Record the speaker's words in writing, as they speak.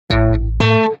So hey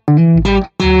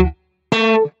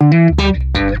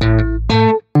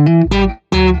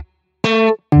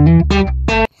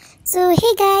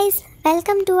guys,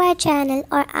 welcome to our channel.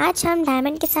 और आज हम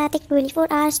डायमंड के साथ एक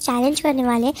 24 आवर्स चैलेंज करने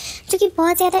वाले हैं जो कि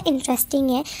बहुत ज़्यादा इंटरेस्टिंग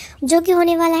है, जो कि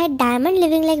होने वाला है diamond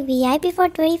living like VIP for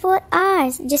 24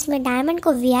 hours, जिसमें डायमंड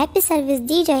को वीआईपी सर्विस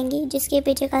दी जाएंगी, जिसके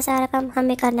पीछे का सारा काम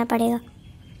हमें करना पड़ेगा।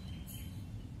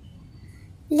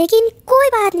 लेकिन कोई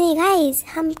बात नहीं गाइस,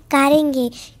 हम करेंगे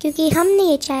क्योंकि हमने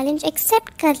ये चैलेंज एक्सेप्ट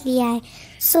कर लिया है।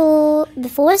 So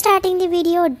before starting the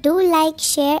video do like,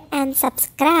 share and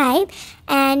subscribe.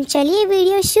 And चलिए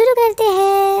वीडियो शुरू करते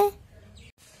हैं।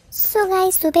 सो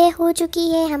गाइस, सुबह हो चुकी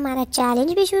है, हमारा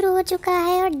चैलेंज भी शुरू हो चुका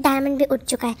है और डायमंड भी उठ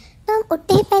चुका है। तो हम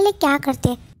उठते ही पहले क्या करते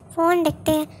हैं? फ़ोन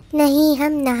देखते हैं? नहीं,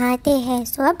 हम नहाते हैं।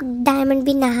 सो अब डायमंड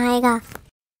भी नहाएगा।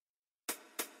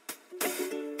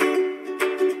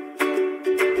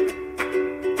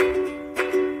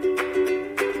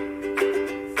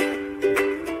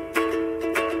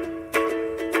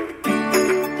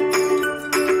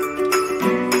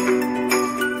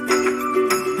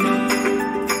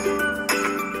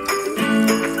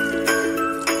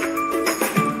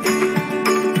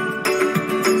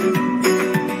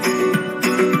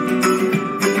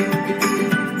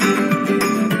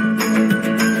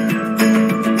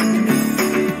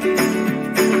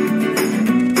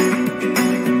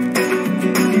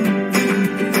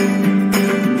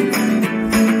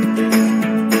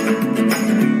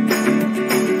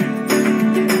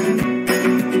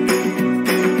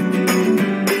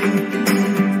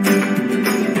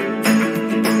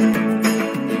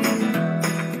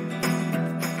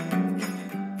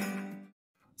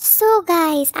 So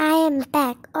guys, I am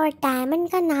back. और डायमंड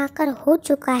का नहाकर हो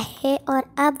चुका है और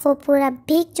अब वो पूरा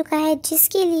भीग चुका है,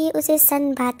 जिसके लिए उसे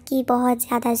सन बाथ की बहुत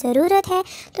ज़्यादा ज़रूरत है।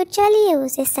 तो चलिए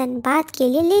उसे सन बाथ के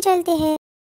लिए ले चलते हैं।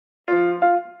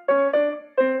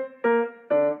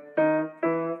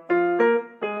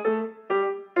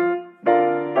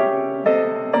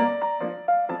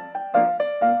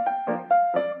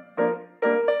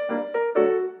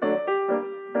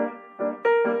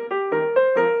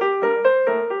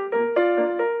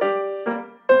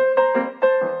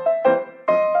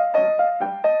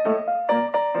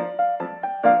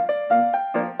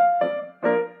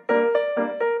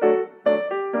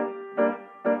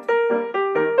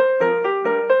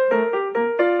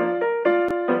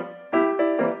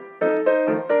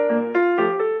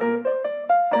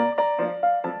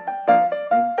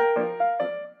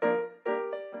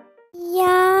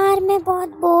 यार, मैं बहुत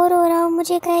बोर हो रहा हूँ,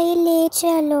 मुझे कहीं ले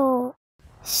चलो।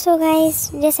 सो गाइस,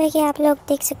 जैसा कि आप लोग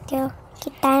देख सकते हो कि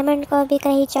डायमंड को अभी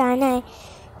कहीं जाना है।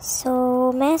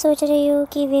 सो मैं सोच रही हूँ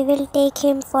कि we will take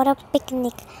him for a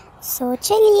picnic. सो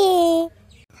चलिए।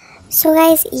 सो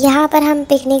गाइस, यहाँ पर हम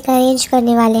पिकनिक अरेंज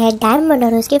करने वाले हैं डायमंड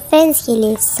और उसके फ्रेंड्स के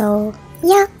लिए। सो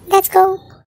या let's go.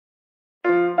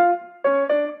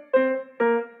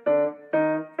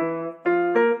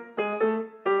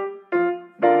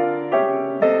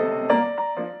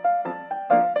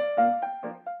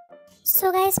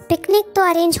 So guys, picnic तो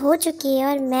अरेंज हो चुकी है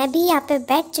और मैं भी यहाँ पे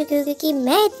बैठ चुकी हूँ, क्योंकि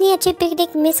मैं इतनी अच्छी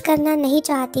पिकनिक मिस करना नहीं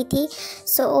चाहती थी।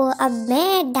 सो अब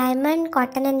मैं, diamond,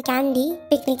 cotton and candy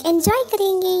picnic enjoy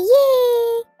करेंगे।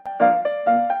 ये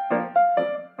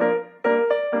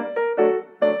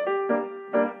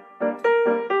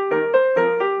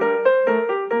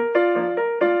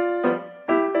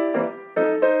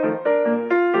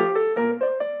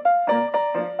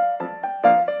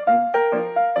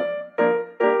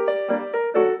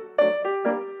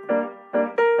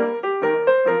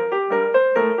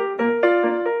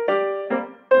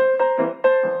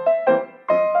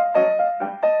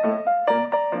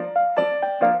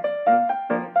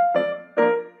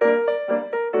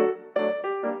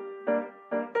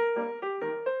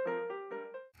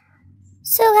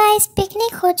सो गाइस,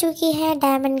 पिकनिक हो चुकी है,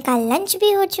 डायमंड का लंच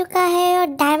भी हो चुका है और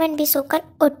डायमंड भी सोकर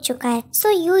उठ चुका है। सो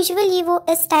यूजुअली वो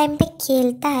इस टाइम पे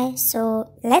खेलता है। So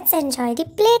let's enjoy the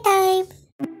play time.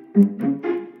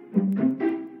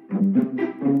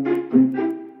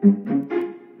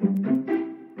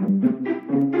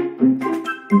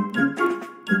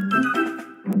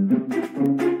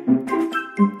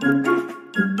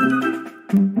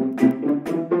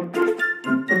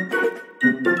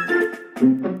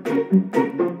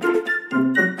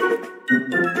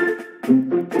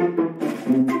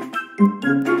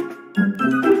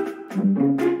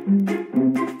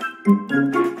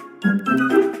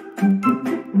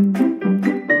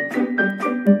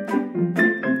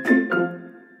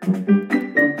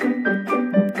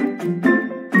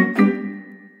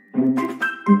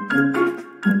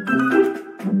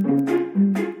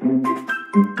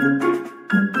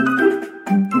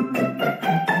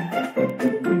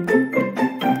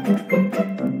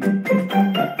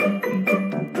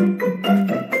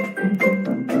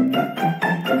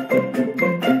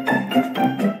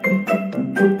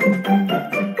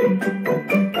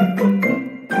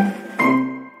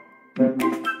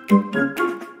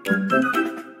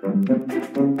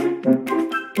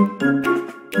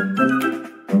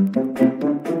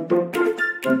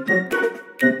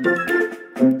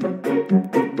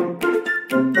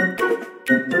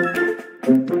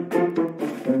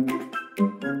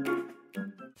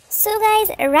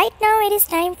 Right now it is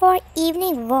time for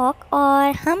evening walk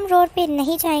और हम रोड पे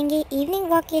नहीं जाएंगे इवनिंग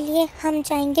वॉक के लिए, हम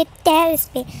जाएंगे टेरेस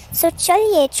पे। सो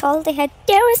चलिए चलते हैं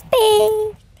टेरेस पे।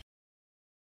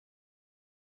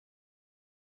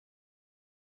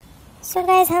 सो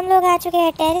गाइस हम लोग आ चुके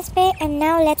हैं टेरेस पे and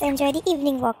now let's enjoy the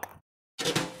evening walk.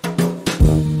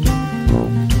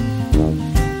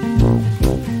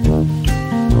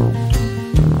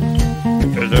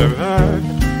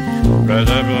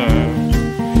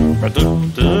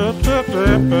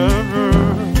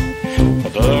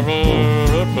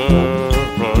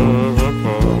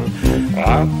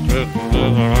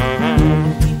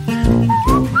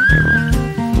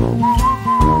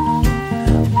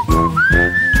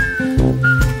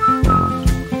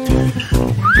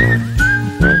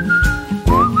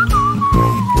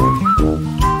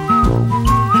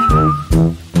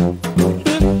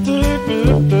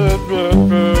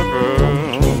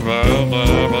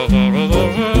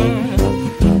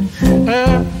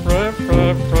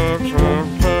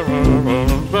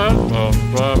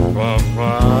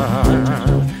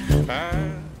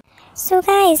 So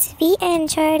guys, we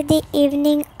enjoyed the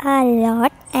evening a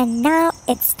lot and now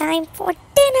it's time for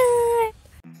dinner.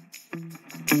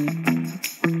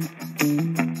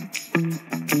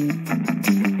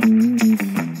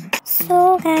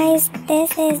 So guys,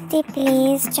 this is the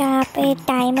place जहाँ पे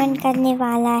diamond करने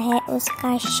वाला है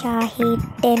उसका शाही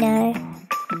dinner.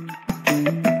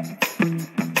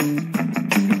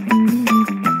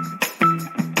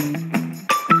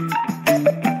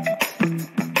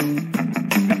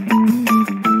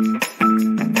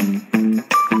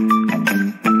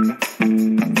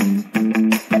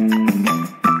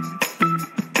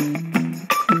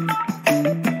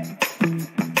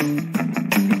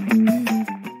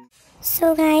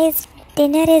 So guys,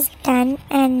 dinner is done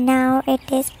and now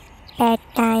it is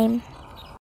bedtime.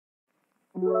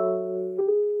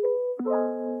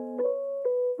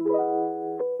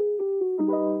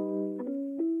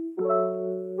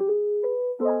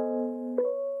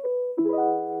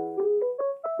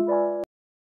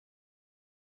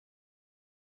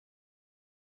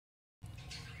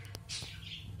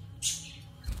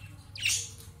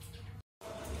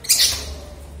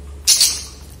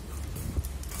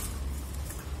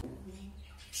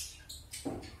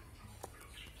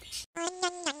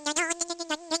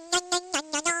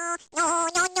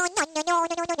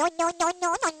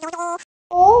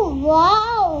 Oh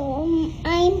wow,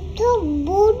 I'm so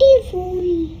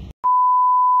beautiful.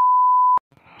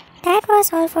 That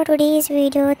was all for today's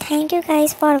video. Thank you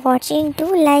guys for watching.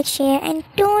 Do like, share and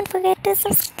don't forget to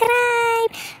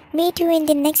subscribe. Meet you in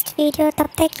the next video. तब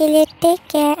तक के लिए take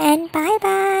care and bye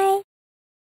bye.